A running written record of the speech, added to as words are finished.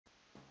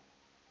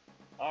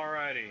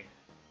Alrighty.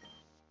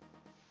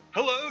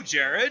 Hello,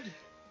 Jerrad.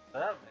 Oh,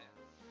 man.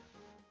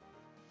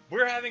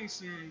 We're having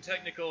some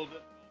technical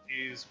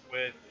difficulties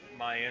with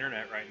my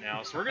internet right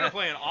now, so we're gonna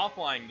play an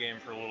offline game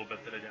for a little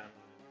bit that I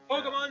downloaded.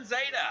 Pokemon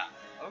Zeta.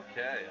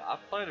 Okay,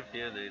 I've played a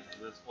few of these.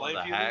 This one Played of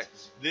a the few of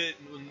hacks. these.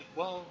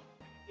 Well,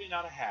 technically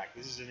not a hack.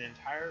 This is an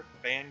entire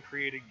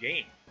fan-created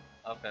game.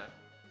 Okay.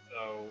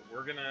 So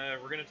we're gonna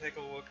take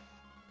a look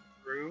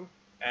through,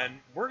 and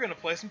we're gonna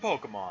play some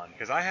Pokemon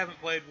because I haven't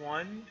played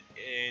one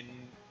in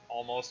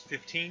almost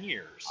 15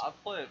 years. I've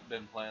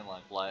been playing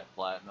like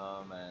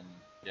Platinum and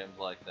games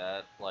like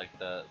that, like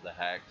the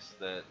hacks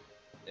that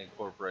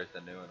incorporate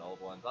the new and old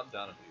ones. I've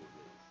done a few of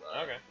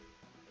these. Okay.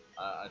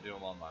 I do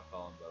them on my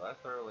phone, but I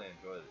thoroughly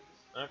enjoy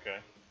these. Okay.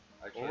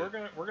 Actually,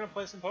 Well, we're gonna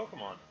play some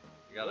Pokemon.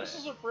 you gotta, This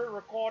is a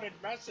pre-recorded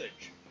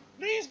message.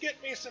 Please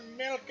get me some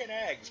milk and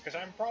eggs, because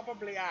I'm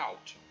probably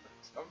out.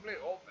 Somebody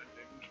opened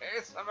in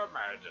case of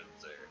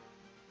emergency.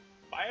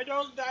 My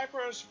adult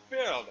diaper is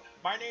filled.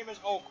 My name is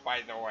Oak,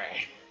 by the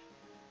way.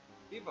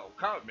 People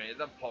call me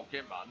the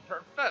Pokemon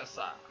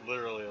Professor.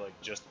 Literally, like,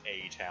 just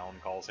a town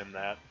calls him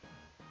that.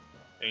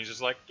 And he's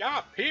just like, Yeah,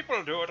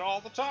 people do it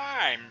all the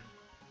time.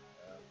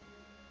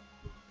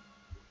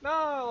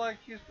 No, like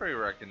he's pretty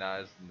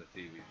recognized in the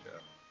TV show.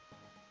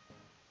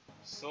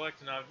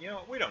 selecting out,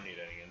 we don't need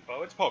any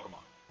info. It's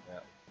Pokemon. Yeah.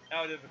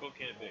 How difficult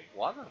can it be?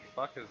 Why the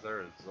fuck is there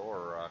a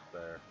Zoroark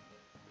there?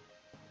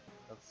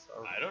 That's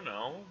so... I don't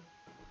know.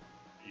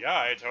 Yeah,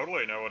 I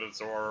totally know what a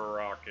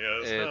Zoroark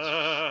is.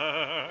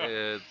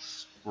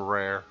 It's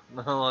rare.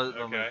 Let me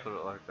Okay. put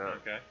it like that.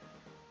 Okay.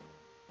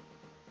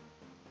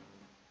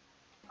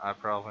 I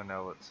probably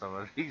know what some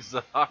of these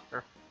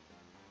are.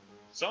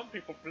 Some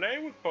people play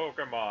with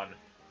Pokemon.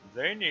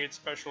 They need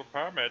special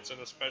permits in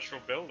a special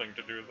building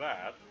to do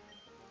that.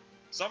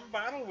 Some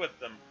battle with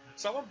them.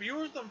 Some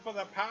abuse them for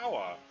their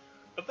power.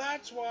 But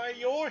that's why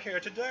you're here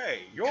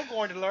today. You're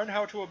going to learn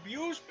how to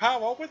abuse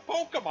power with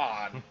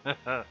Pokemon.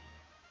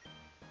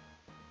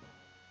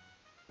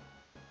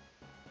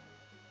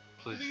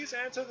 Please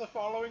answer the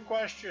following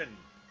question.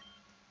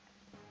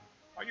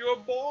 Are you a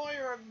boy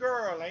or a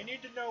girl? I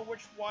need to know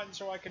which one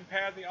so I can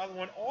pair the other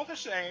one all the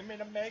same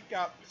in a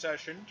makeup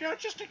session,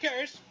 just in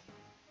case.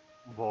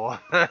 Boy.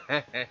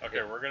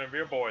 Okay, we're gonna be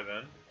a boy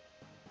then.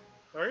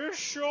 Are you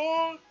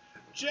sure?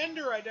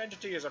 Gender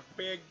identity is a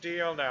big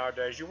deal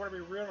nowadays. You want to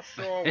be real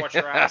sure what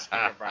you're asking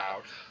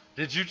about.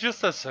 Did you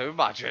just assume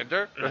my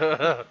gender?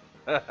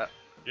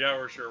 Yeah,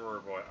 we're sure we're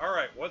a boy.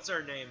 Alright, what's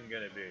our name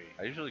gonna be?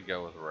 I usually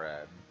go with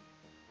Rad.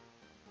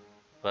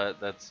 But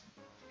that's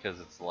because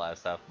it's the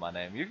last half of my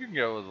name. You can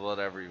go with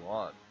whatever you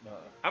want.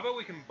 How about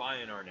we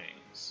combine our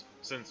names?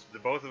 Since the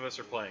both of us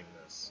are playing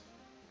this.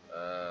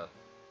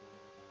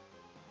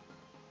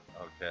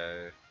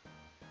 Okay.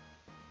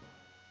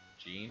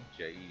 Gene?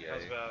 J-E-A.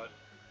 How's about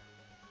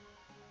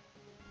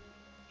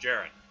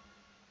Jerrad?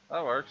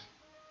 That works.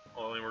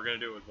 Only we're gonna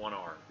do it with one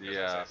R.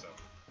 Yeah. I say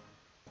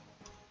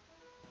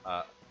so.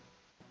 Uh,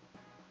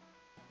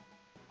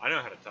 I know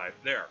how to type.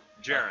 There,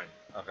 Jerrad.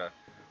 okay.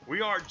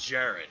 We are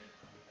Jerrad.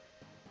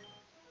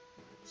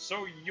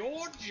 So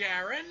you're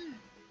Jaren?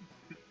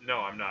 No,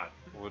 I'm not.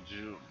 Would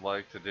you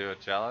like to do a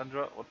challenge?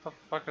 What the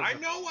fuck is I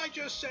know I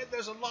just said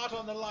there's a lot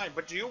on the line,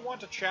 but do you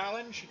want a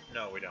challenge?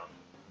 No, we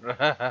don't.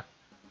 it?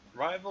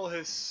 Rival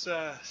his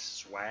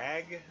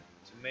swag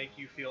to make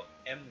you feel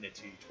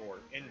enmity toward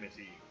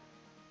enmity.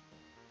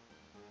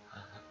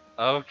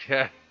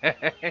 Okay.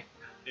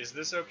 Is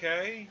this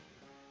okay?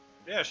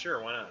 Yeah,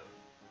 sure, why not?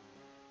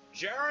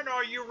 Jaren,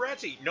 are you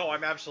ready? No,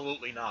 I'm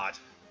absolutely not.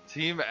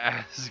 Team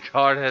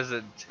Asgard has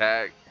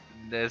attacked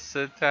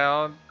Nissa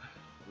Town.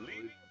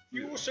 Leaving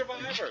few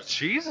survivors.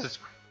 Jesus.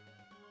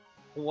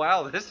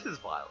 Wow, this is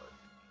violent.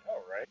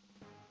 Oh, right.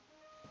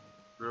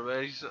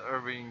 Remains are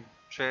being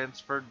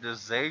transferred to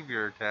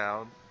Xavier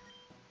Town.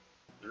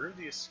 Through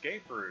the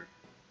escape route.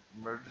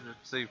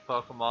 Emergency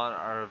Pokemon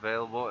are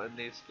available in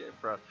the escape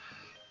route.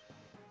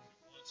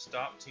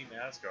 Stop Team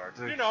Asgard.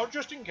 You know,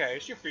 just in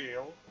case you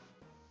feel.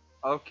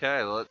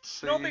 Okay, let's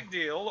see. No big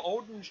deal.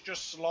 Odin's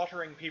just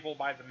slaughtering people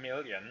by the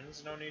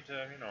millions. No need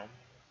to,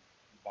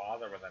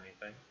 bother with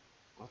anything.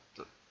 What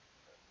the?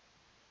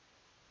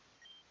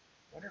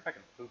 Wonder if I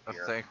can poop I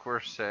here. think we're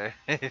safe.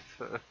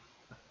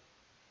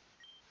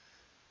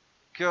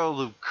 Go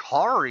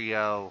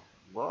Lucario.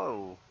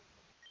 Whoa.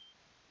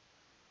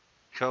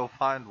 Go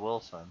find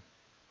Wilson.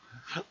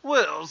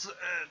 Wilson!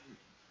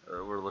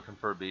 We're looking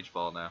for a beach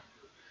ball now.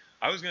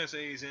 I was gonna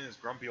say he's in his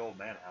grumpy old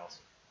man house.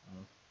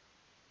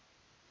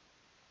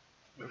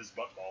 With his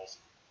butt balls.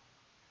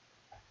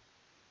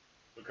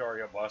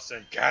 Lucario busts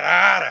in. Get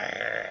out of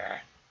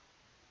here!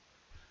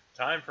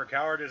 Time for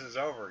cowardice is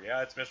over.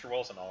 Yeah, it's Mr.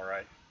 Wilson,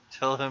 alright.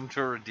 Tell him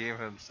to redeem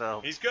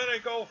himself. He's gonna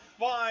go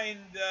find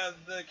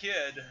the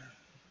kid.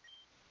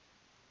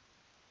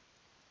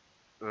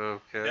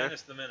 Okay.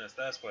 Dennis the Menace,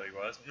 that's what he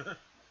was.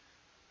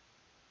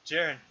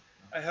 Jaren,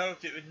 I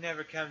hoped it would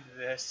never come to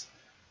this.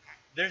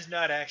 There's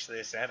not actually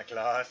a Santa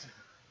Claus.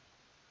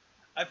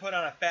 I put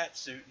on a fat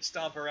suit and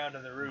stomp around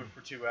on the roof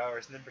for 2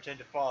 hours and then pretend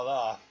to fall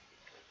off.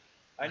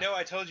 I know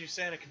I told you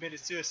Santa committed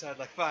suicide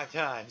like 5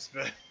 times,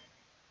 but...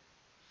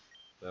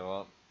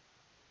 So,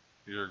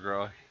 you're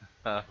growing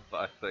up.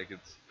 I think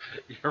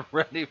you're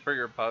ready for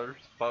your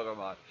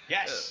Pokemon.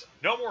 Yes!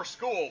 No more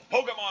school!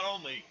 Pokemon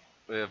only!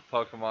 We have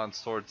Pokemon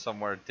stored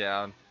somewhere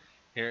down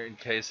here in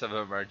case of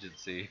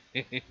emergency.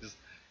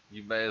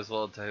 You may as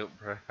well take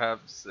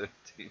perhaps if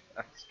Team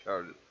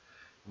Asgard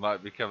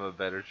might become a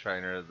better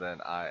trainer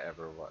than I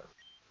ever was.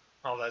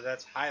 Oh,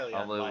 that's highly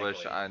Only unlikely.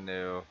 wish I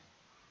knew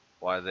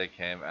why they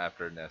came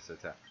after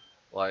Zeta.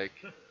 Like,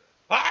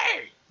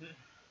 Hey!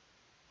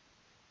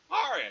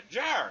 Arya,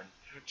 Jerrad,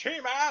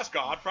 Team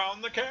Asgard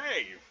found the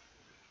cave.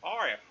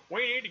 Arya,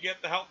 we need to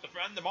get the help to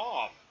fend them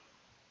off.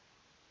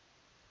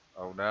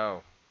 oh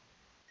no.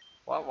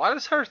 Why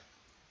does her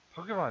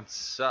Pokemon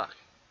suck?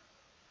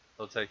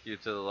 They'll take you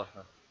to the...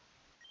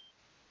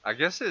 I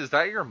guess, is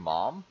that your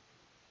mom?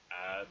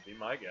 That'd be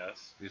my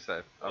guess. You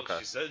say, Well, okay.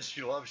 she said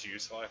she loves you,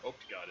 so I hope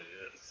to God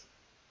it is.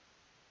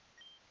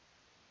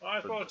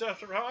 I suppose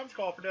desperate times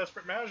call for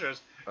desperate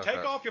measures. Okay.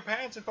 Take off your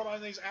pants and put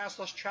on these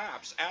assless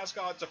chaps.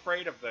 Asgard's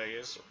afraid of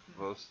these.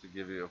 Supposed to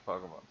give you a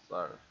Pokemon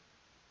starter.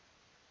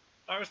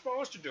 I was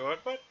supposed to do it,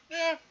 but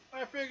yeah,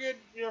 I figured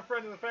you're a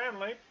friend of the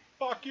family.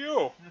 Fuck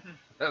you.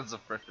 That's a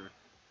friend of...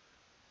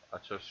 I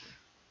trust you.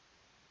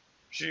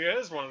 She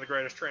is one of the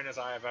greatest trainers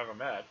I have ever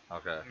met.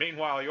 Okay.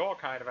 Meanwhile, you're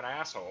kind of an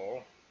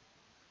asshole.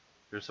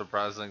 You're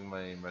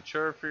surprisingly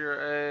mature for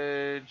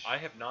your age. I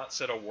have not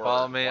said a word.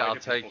 Follow me, Why I'll do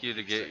take people you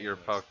to keep get saying your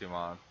this?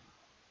 Pokemon.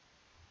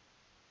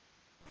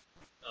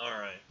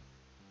 Alright.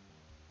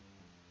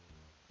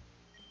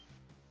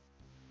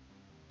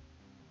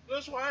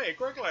 This way,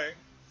 quickly.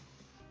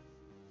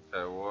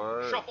 Okay,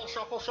 what? Shuffle,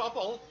 shuffle,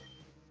 shuffle.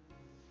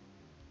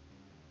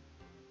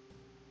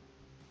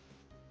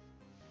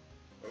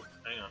 Oh,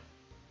 hang on.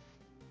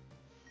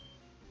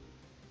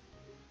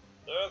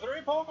 There are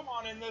 3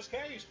 Pokemon in this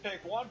case.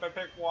 Pick one, but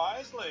pick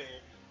wisely.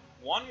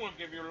 One will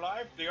give you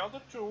life, the other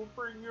 2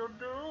 bring you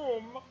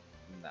doom.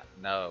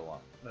 No, it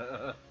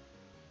won't.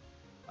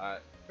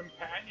 Alright.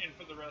 Companion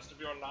for the rest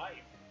of your life.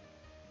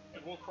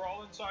 It will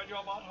crawl inside your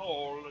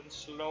butthole and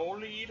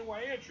slowly eat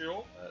away at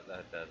you.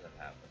 That doesn't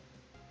happen.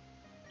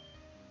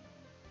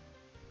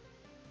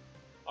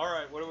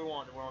 Alright, what do we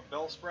want? Do we want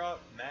Bellsprout,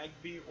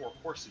 Magby, or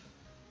Horsey?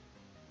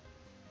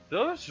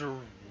 Those are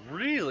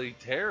really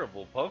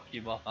terrible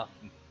Pokemon.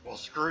 Well,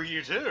 screw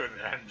you too,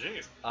 then.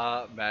 Jeez.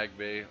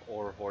 Magby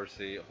or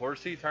Horsey.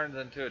 Horsey turns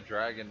into a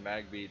dragon,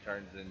 Magby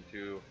turns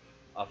into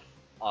a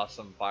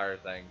awesome fire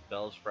thing.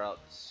 Bellsprout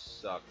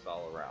sucks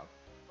all around.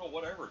 Oh,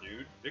 whatever,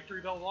 dude.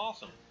 Victory Bell's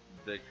awesome.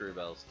 Victory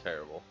Bell's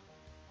terrible.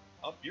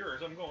 Up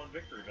yours, I'm going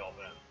Victory Bell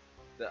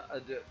then.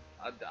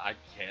 I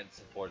can't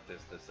support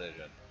this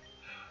decision.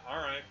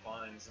 Alright,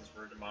 fine, since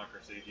we're a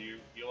democracy. Do you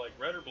like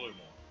red or blue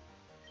more?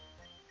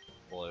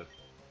 Blue.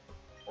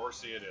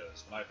 Horsey it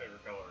is. My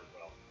favorite color as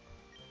well.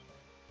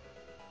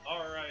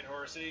 Alright,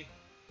 Horsey.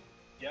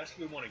 Yes,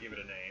 we want to give it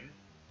a name.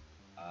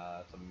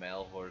 It's a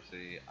male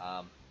Horsey.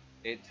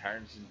 It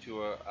turns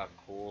into a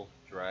cool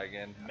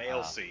dragon.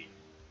 Male C.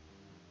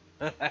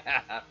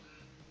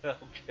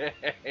 Okay.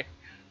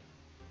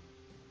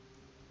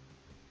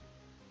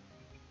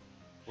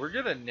 We're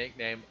gonna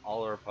nickname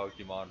all our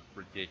Pokemon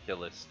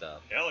ridiculous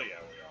stuff. Hell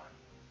yeah, we are.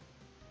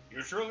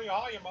 You truly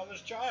are your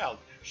mother's child.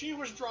 She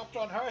was dropped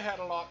on her head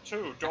a lot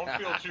too. Don't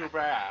feel too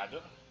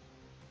bad.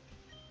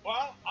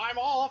 Well, I'm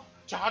off.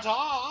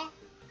 Ta-ta!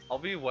 I'll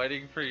be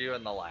waiting for you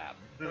in the lab.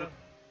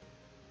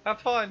 Have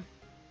fun.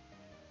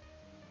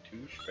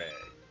 Douchebag.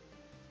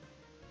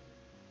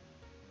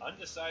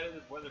 Undecided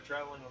if whether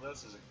traveling with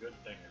us is a good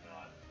thing or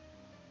not.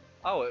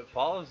 Oh, it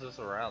follows us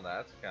around.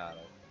 That's kind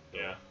of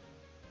cool. Yeah.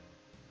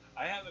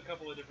 I have a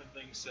couple of different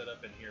things set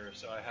up in here.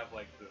 So I have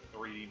like the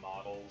 3D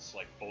models,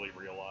 like fully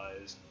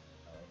realized.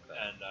 Okay.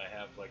 And I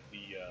have like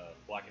the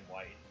black and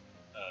white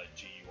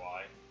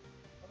GUI.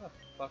 What the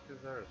fuck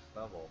is there a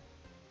snubble?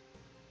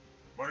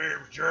 My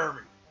name's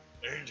Jeremy,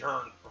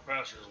 intern at the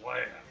professor's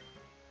lab.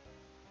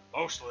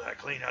 Mostly I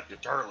clean up the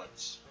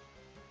toilets.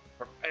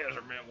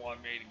 Professor Man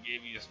wanted me to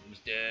give you some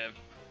stuff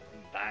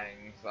and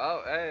things.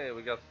 Oh, hey,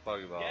 we got the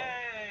Pokeball.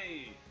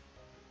 Yay!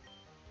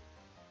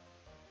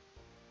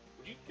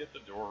 Would you get the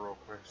door real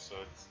quick so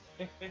it's...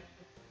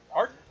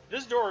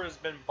 This door has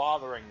been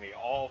bothering me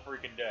all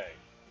freaking day.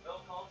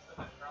 Bill Colson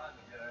is trying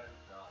to get it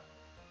done.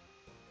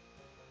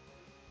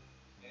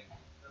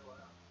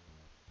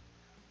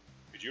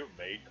 Could you have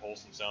made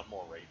Coulson sound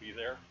more rapey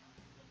there?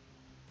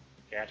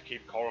 Can't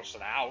keep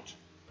Coulson out.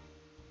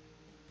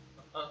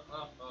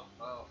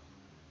 Oh.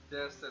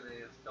 Destiny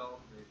has called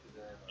me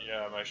today.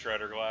 Yeah, my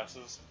shredder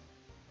glasses.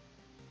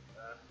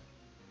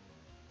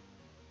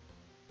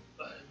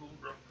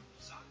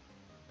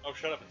 Oh,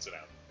 shut up and sit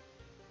down.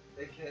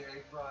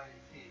 AKA Brian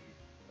T.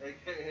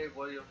 AKA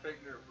William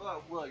Fickner,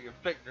 but William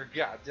Fickner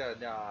got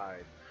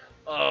denied.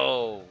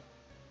 Oh.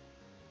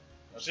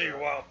 See a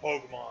wild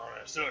Pokemon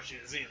and such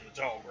is in the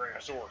tall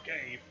grass or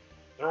cave.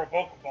 Throw a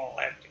Pokeball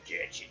at it to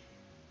catch it.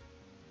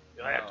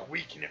 You'll have to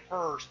weaken it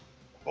first.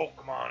 A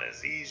Pokemon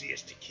is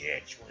easiest to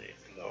catch when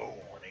it's low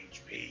on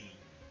HP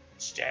and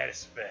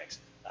status effects.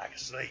 like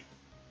asleep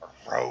or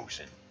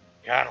frozen,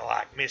 kind of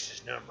like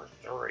Mrs. Number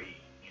 3.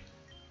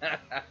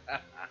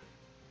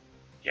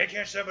 Can't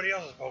catch somebody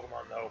else's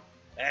Pokemon though.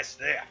 That's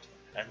theft,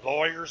 and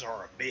lawyers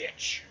are a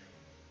bitch.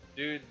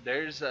 Dude,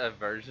 there's a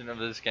version of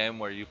this game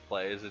where you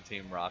play as a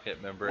Team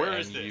Rocket member Where and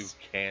is you this?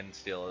 can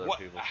steal other What?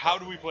 people's How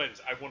do Pokemon. we play this?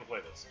 I want to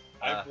play this.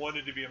 I've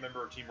wanted to be a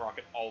member of Team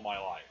Rocket all my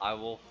life. I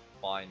will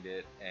find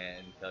it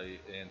and tell you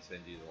and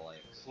send you the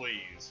links.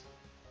 Please.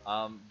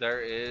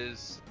 There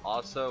is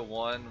also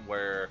one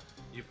where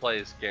you play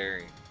as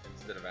Gary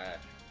instead of Ash.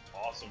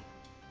 Awesome.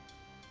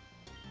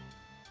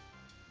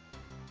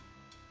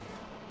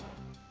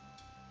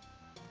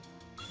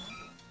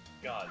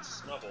 God,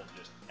 Snubble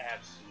just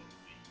absolutely.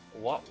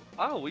 What?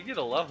 Oh, we get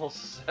a level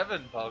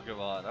 7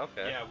 Pokemon.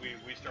 Okay. Yeah,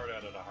 we start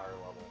out at a higher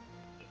level.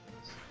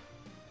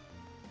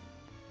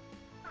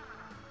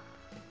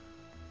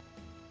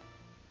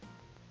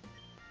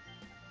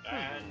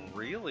 And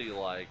Really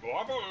like.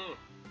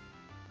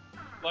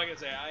 like I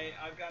say,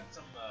 I've got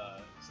some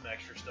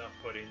extra stuff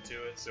put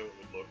into it so it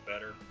would look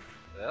better.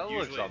 That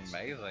Usually looks it's-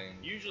 amazing.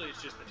 Usually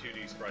it's just the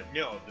 2D sprite.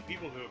 No, the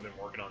people who have been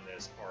working on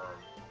this are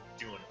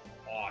doing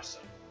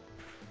awesome.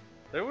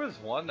 There was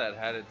one that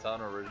had its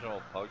own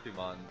original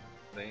Pokemon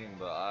theme,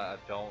 but I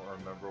don't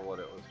remember what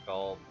it was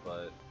called.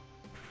 But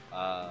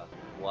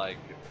like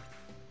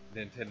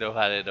Nintendo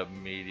had it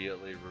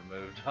immediately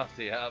removed off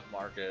the app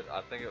market.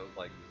 I think it was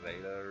like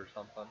Zeta or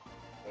something.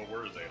 Well,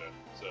 we're Zeta,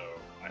 so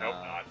I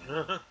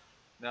hope not.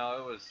 No,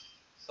 it was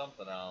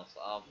something else.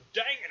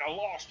 Dang it, I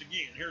lost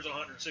again. Here's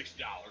 $160.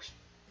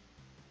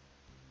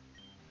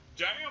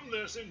 Damn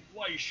this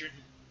inflation.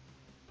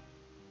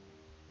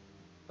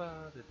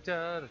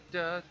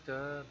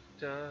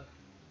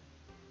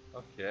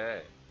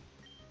 Okay.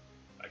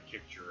 I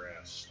kicked your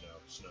ass,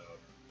 Snub.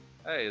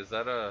 Hey, is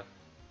that a?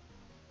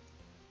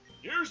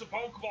 Here's the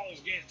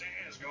Pokeballs against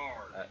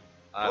Asgard.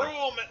 I-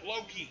 Throw 'em at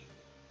Loki.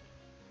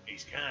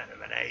 He's kind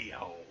of an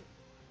a-hole.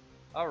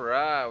 All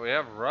right, we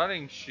have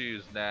running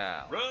shoes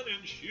now.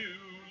 Running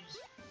shoes.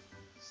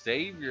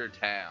 Save your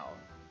town.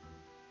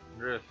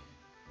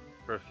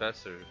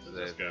 Professor Who's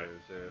this guy?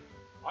 Xavier.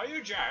 Are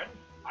you Jerrad?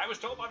 I was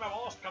told by my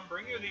boss to come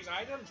bring you these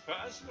items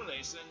personally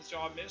since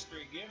your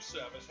mystery gift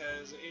service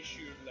has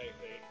issued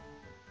lately.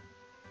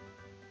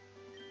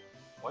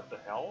 What the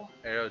hell?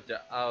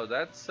 Oh,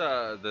 that's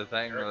the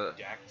thing.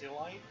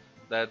 Aerodactylite?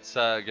 That's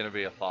gonna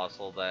be a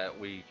fossil that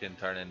we can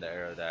turn into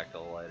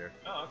Aerodactyl later.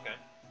 Oh, okay.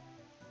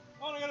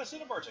 Oh, and I got a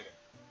Cinnabar ticket.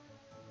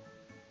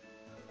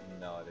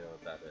 No idea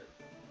what that is.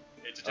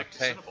 It's a ticket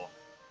Okay. to Cinnaball.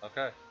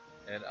 Okay.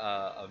 And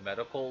a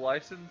medical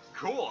license?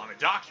 Cool, I'm a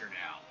doctor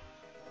now.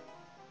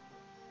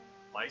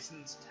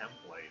 License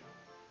template.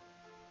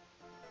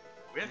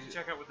 We have to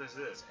check out what this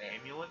is.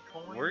 Amulet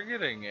coin? We're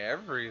getting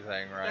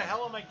everything What right. the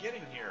hell am I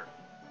getting here?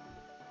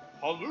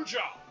 Halucha!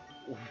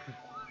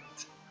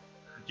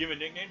 Give a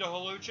nickname to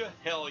Halucha?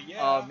 Hell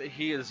yeah!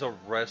 He is a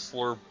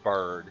wrestler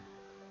bird.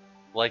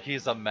 Like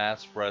he's a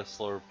mass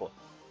wrestler.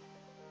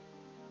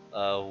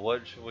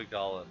 What should we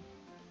call him?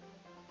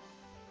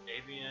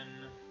 Avian.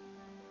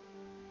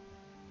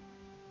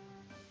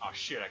 Oh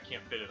shit, I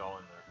can't fit it all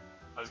in there.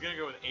 I was gonna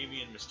go with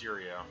Avian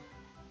Mysterio.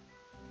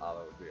 Oh,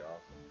 that would be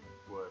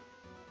awesome. Would.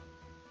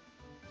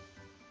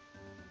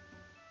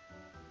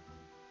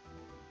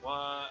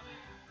 What?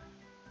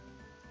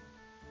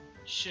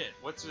 Shit,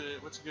 what's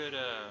a good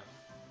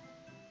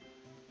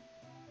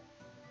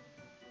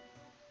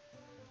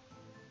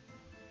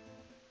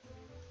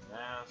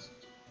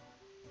masked?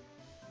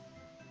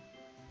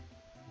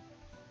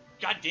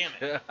 God damn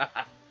it!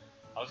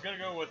 I was gonna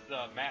go with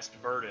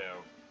Masked Birdo.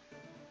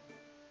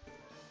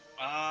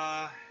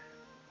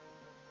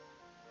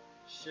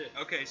 Shit.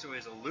 Okay, so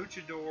he's a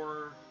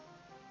luchador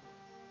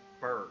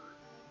bird.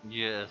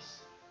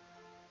 Yes.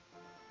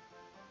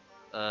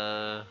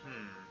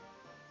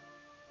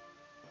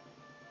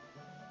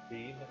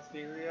 B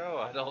Mysterio?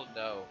 I don't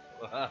know.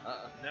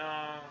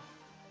 No.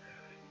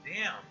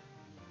 Damn.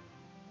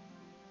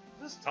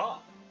 This is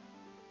tough.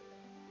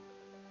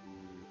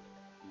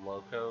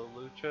 Loco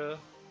Lucha?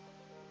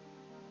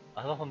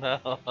 I don't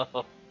know.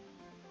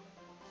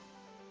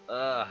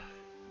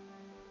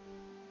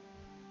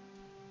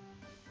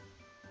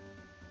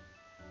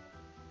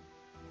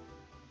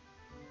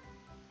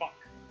 Fuck.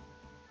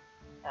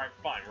 Alright,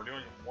 fine. We're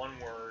doing one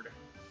word.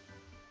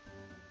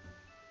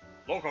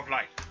 Local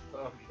flight.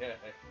 Okay.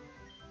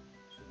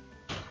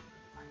 I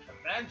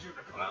command you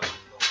to close.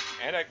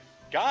 And a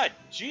God,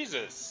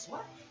 Jesus.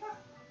 What?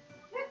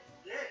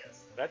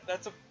 Yes.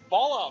 That's a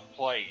Fallout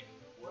plate.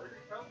 Where did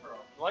it come from?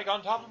 Like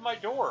on top of my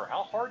door.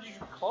 How hard did you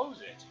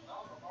close it?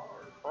 Not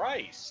hard.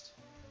 Christ.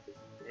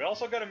 We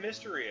also got a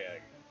mystery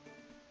egg.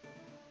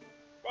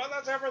 Well,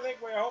 that's everything.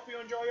 We hope you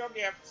enjoy your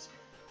gifts.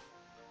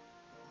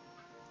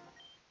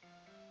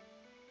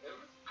 It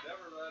was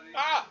never that easy.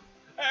 Ah!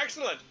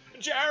 Excellent!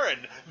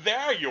 Jerrad,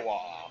 there you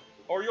are.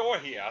 Or you're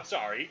here,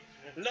 sorry.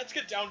 Let's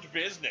get down to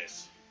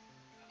business.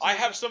 I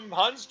have some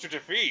Huns to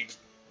defeat.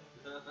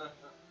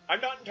 I'm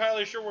not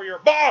entirely sure where your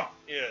bomb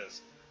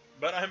is.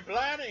 But I'm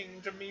planning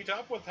to meet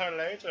up with her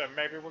later.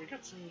 Maybe we'll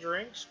get some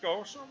drinks,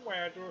 go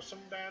somewhere, do some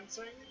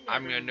dancing.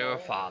 I'm maybe your new more.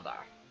 father.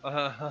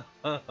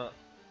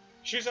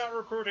 She's out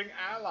recruiting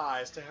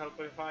allies to help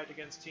her fight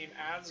against Team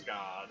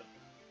Asgard.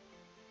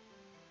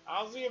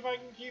 I'll see if I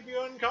can keep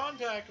you in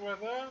contact with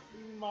her.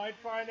 Might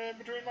find her in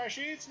between my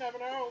sheets, never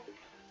know.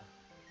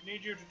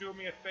 Need you to do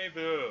me a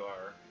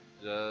favor.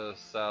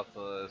 Just south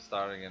of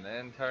starting an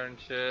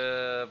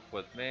internship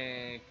with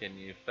me. Can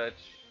you fetch?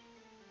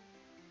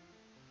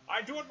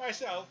 I do it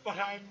myself, but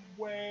I'm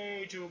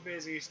way too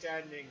busy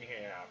standing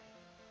here.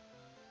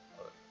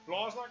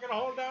 Law's not gonna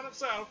hold down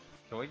itself.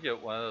 Can we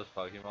get one of those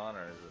Pokemon,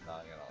 or is it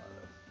not gonna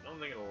let us? I don't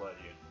think it'll let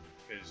you,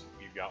 because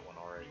you've got one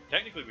already.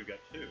 Technically, we've got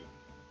two.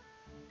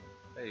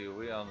 Hey,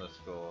 we own the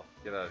school.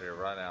 Get out of here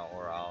right now,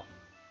 or I'll.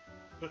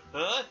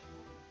 Huh?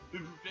 The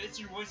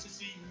professor wants to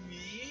see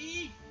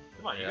me?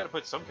 Come on, you Yeah. gotta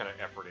put some kind of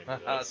effort into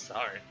this.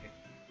 Sorry.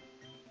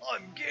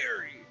 I'm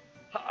Gary.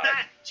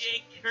 Hi.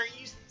 Jake, are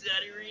you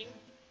stuttering?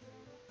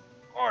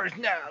 Ours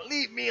now.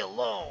 Leave me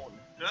alone.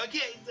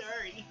 Okay,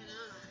 sorry.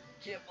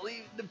 Can't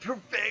believe the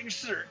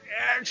professor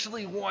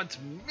actually wants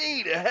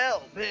me to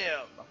help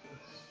him.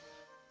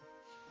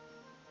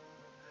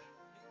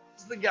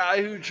 It's the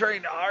guy who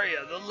trained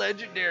Arya, the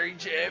legendary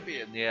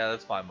champion. Yeah,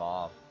 that's my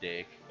mom,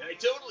 Dick. I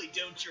totally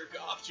don't jerk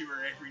off to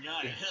her every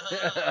night.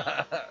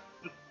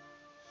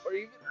 Or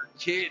even her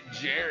kid,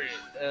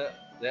 Jerrad.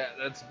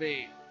 That's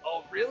me.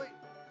 Oh, really?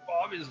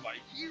 Mom is my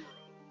hero.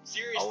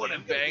 Seriously, I wanna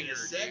I'm gonna bang get a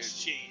her,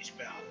 sex change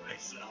about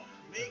myself.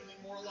 Make me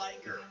more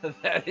like her.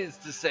 That is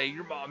to say,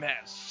 your mom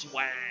has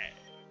swag.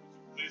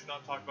 Please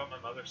not talk about my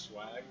mother's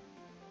swag.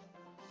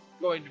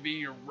 Going to be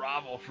your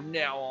rival from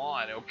now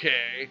on,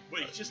 okay?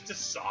 Wait, he just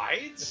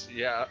decides?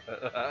 Yeah.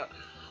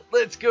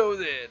 Let's go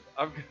then.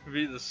 I'm gonna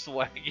be the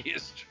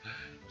swaggiest.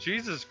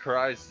 Jesus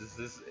Christ, is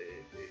this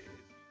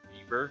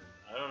Bieber?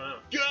 I don't know.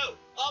 Go!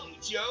 I'll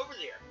meet you over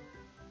there.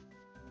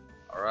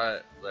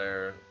 Alright,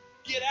 there.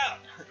 Get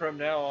out! From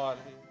now on,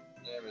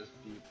 his name is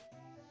Bieber.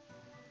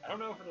 I don't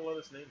know if it'll let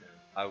us name him.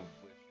 I wish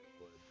it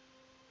would.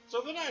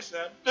 So then I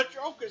said, the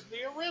joke is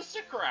the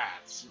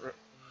aristocrats.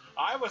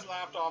 I was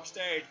laughed off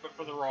stage, but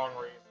for the wrong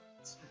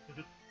reasons.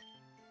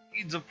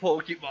 Needs a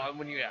Pokemon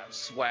when you have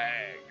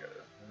swag.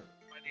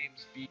 My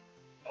name's Bieber.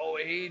 Oh,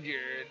 hey,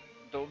 Jerrad.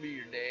 Told me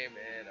your name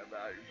and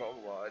about your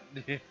Pokemon.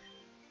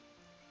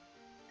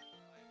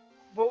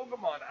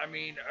 Pokemon, I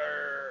mean,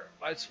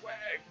 my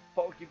swag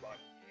Pokemon.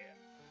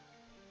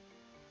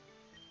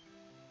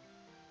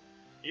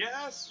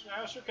 Yes,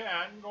 yes you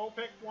can. Go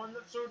pick one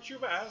that suits you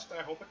best.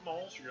 I hope it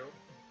mauls you.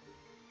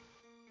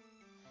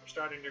 I'm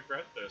starting to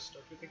regret this.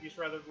 Don't you think he's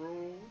rather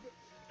rude?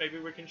 Maybe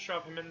we can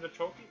shove him in the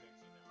Toki mixer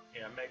down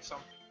here, make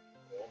something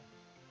cool.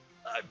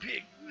 I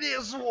picked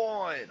this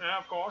one! Yeah,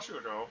 of course you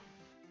do.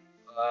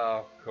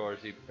 Of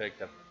course, he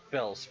picked a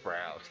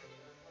Bellsprout.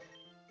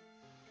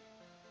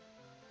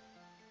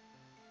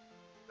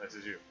 That's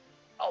his you.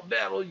 I'll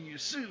battle you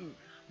soon.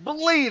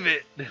 Believe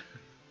it!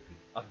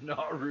 I'm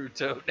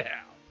Naruto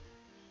now.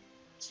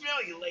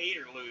 Smell you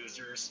later,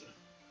 losers.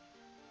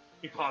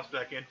 He pops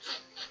back in.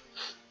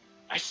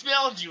 I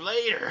smelled you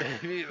later.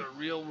 Maybe the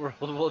real world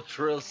will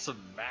drill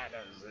some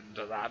manners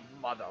into that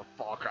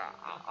motherfucker.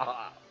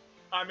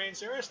 I mean,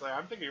 seriously,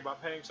 I'm thinking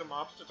about paying some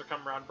mobster to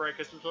come around break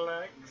his little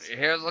legs.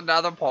 Here's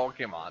another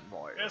Pokemon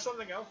boy. There's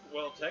something else.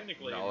 Well,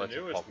 technically, No, in it's the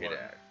a newest one.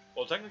 Pokédex.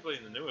 Well, technically,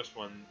 in the newest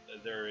one,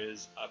 there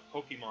is a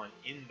Pokemon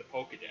in the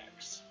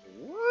Pokédex.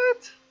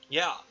 What?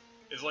 Yeah,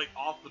 it's like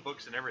off the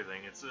books and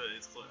everything. It's a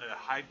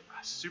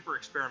super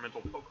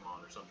experimental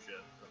Pokemon or some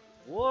shit.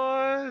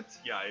 What?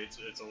 Yeah, it's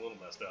a little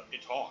messed up.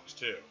 It talks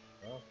too.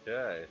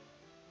 Okay.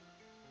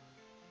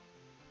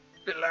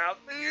 Fill out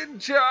the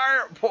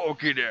entire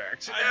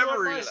Pokédex. I do it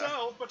Every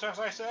myself, but as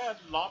I said,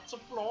 lots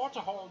of floor to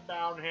hold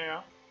down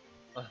here.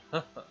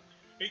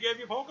 He gave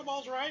you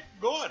Pokeballs, right?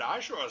 Good. I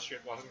sure as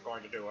shit wasn't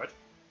going to do it.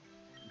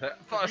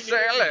 For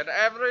sale in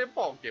every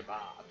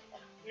Pokemon.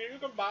 You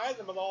can buy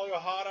them with all your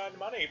hard-earned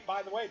money.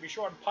 By the way, be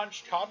sure and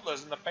punch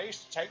toddlers in the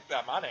face to take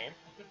their money.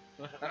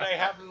 They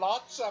have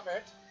lots of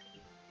it.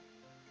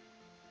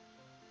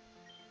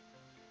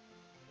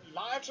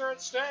 Lives are at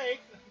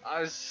stake.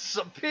 A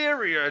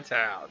superior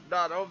town.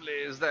 Not only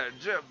is there a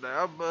gym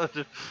there, but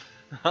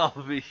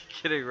I'll be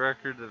getting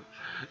record of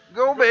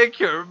go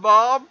make your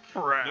mom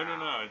proud.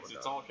 No.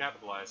 It's all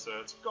capitalized, so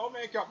it's go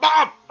make your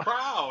mom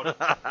proud.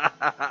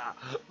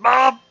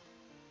 Mom!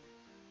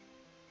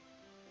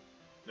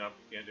 Nope,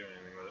 can't do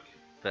anything with it.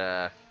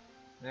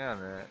 Yeah,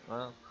 right.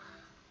 Well,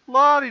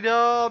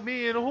 la-di-da,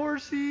 me and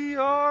Horsey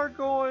are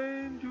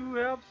going to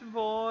have some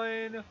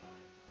fun.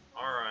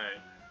 Alright.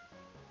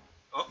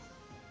 Oh.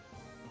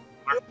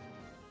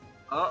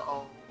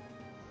 Uh-oh.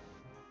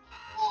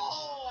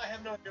 Oh, I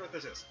have no idea what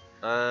this is.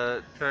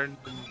 Turn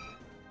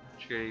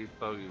shitty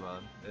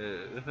Pokemon.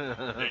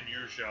 Then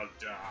you shall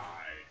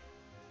die.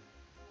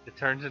 It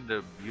turns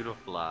into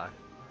Beautifly.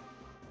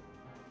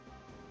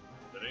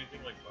 Is that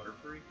anything like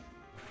Butterfree?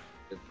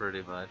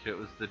 Pretty much. It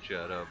was the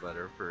Johto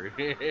Butterfree.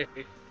 There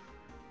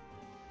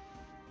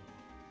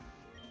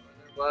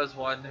was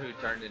one who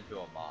turned into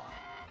a moth.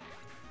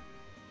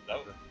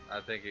 That was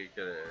I think it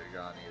could have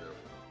gone either way.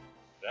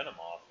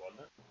 Venomoth,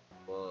 wasn't it?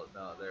 Well,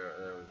 no,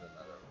 there was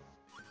another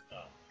one.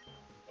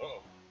 Oh.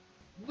 Uh-oh.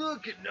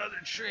 Look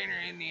another trainer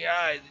in the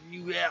eye, then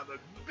you have a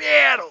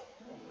battle!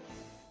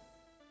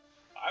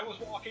 I was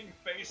walking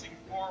facing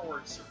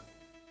forward, sir.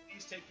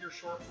 Please take your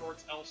short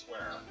shorts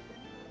elsewhere.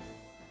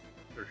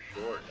 For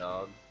sure,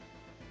 dog.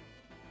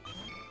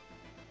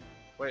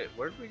 Wait,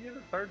 where did we get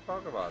a third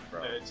Pokemon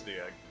from? It's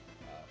the egg.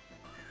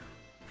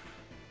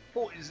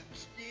 Poison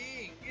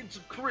Sting! It's a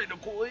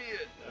critical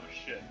hit! Oh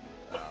shit.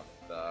 Ah,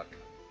 fuck.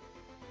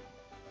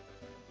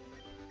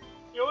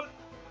 You know what?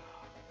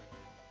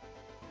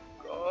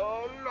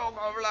 Oh, Long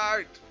of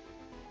Light!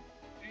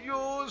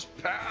 Use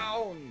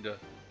Pound!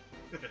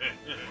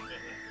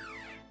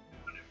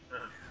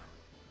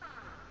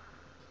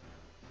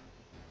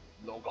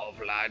 Long of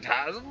Light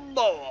has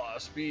more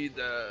speed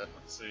there.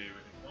 Let's see, we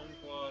can Home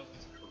Claws,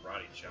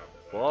 Karate Chop.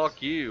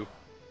 Fuck you.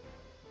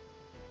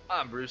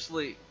 I'm Bruce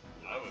Lee.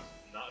 I was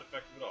not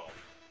effective at all.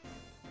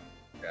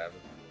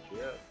 Gavin,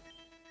 shit.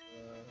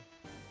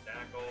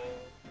 Tackle.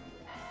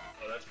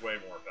 Oh, that's way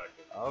more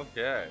effective.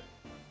 Okay.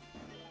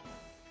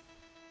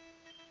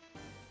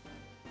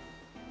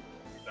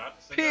 Not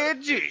to send out a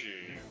Pidgey.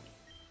 Pidgey.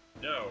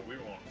 No, we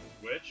won't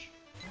switch.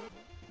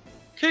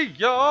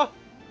 Kia!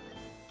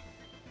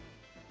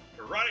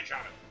 Karate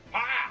Chop it.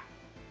 Ha!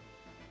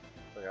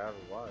 Like I have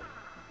a life.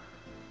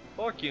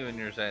 Fuck you and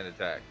your sand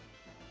attack.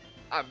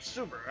 I'm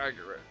super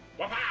accurate.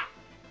 Wapa!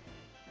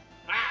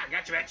 Ah,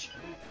 gotcha, bitch!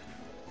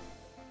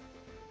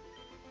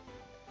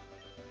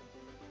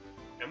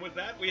 And with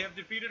that, we have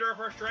defeated our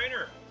first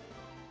trainer.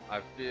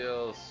 I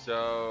feel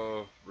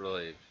so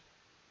relieved.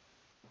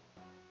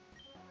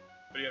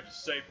 What do you have to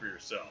say for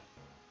yourself?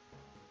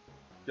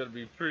 It's gonna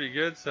be pretty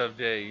good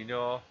someday, you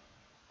know.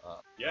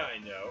 Yeah, I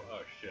know.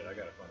 Oh shit, I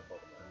gotta find a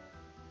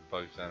Pokemon.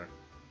 Poke Center.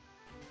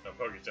 No,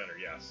 Poke Center,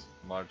 yes.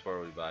 Mine's where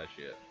we buy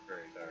shit.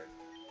 Very tired.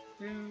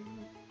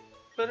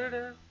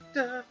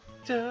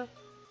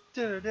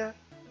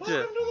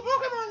 Welcome to the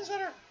Pokemon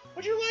Center!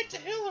 Would you like to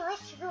heal the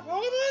rest of your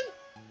Pokemon?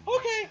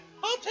 Okay,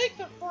 I'll take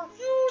them for a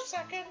few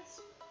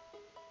seconds.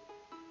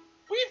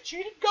 We've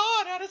cheated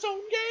God at his own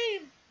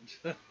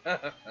game.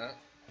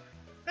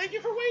 Thank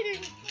you for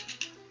waiting.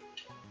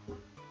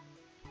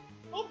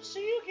 Hope to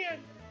see you again.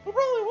 We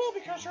probably will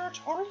because you're a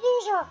total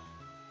loser.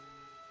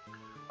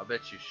 I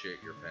bet you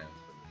shit your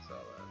pants when you saw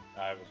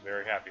that. I was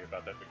very happy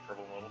about that Big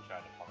Trouble in Little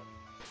China part.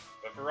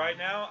 But for right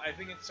now, I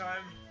think it's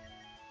time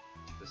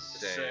To to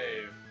save.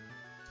 save.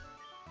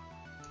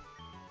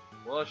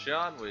 Well,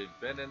 Sean, we've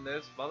been in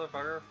this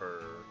motherfucker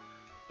for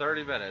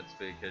 30 minutes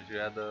because you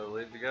had to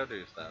leave to go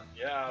do stuff.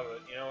 Yeah,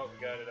 but you know what? We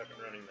got it up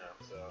and running now,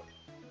 so.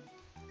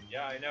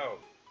 Yeah, I know.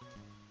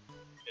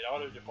 It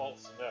auto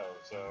defaults to no,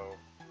 so.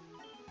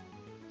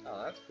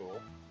 Oh, that's cool.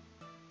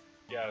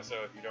 Yeah, so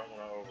if you don't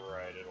want to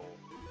override, it'll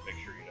make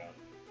sure you don't.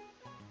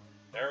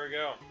 There we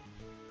go.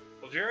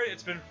 Well, Jerrad,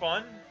 it's been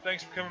fun.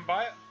 Thanks for coming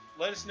by.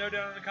 Let us know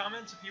down in the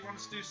comments if you want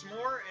us to do some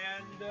more,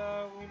 and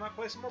we might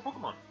play some more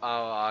Pokemon.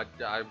 Oh,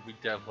 we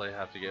definitely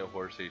have to get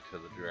Horsey to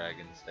the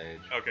dragon stage.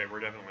 Okay, we're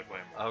definitely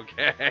playing more.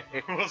 Okay.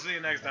 We'll see you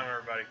next time,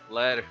 everybody.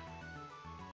 Later.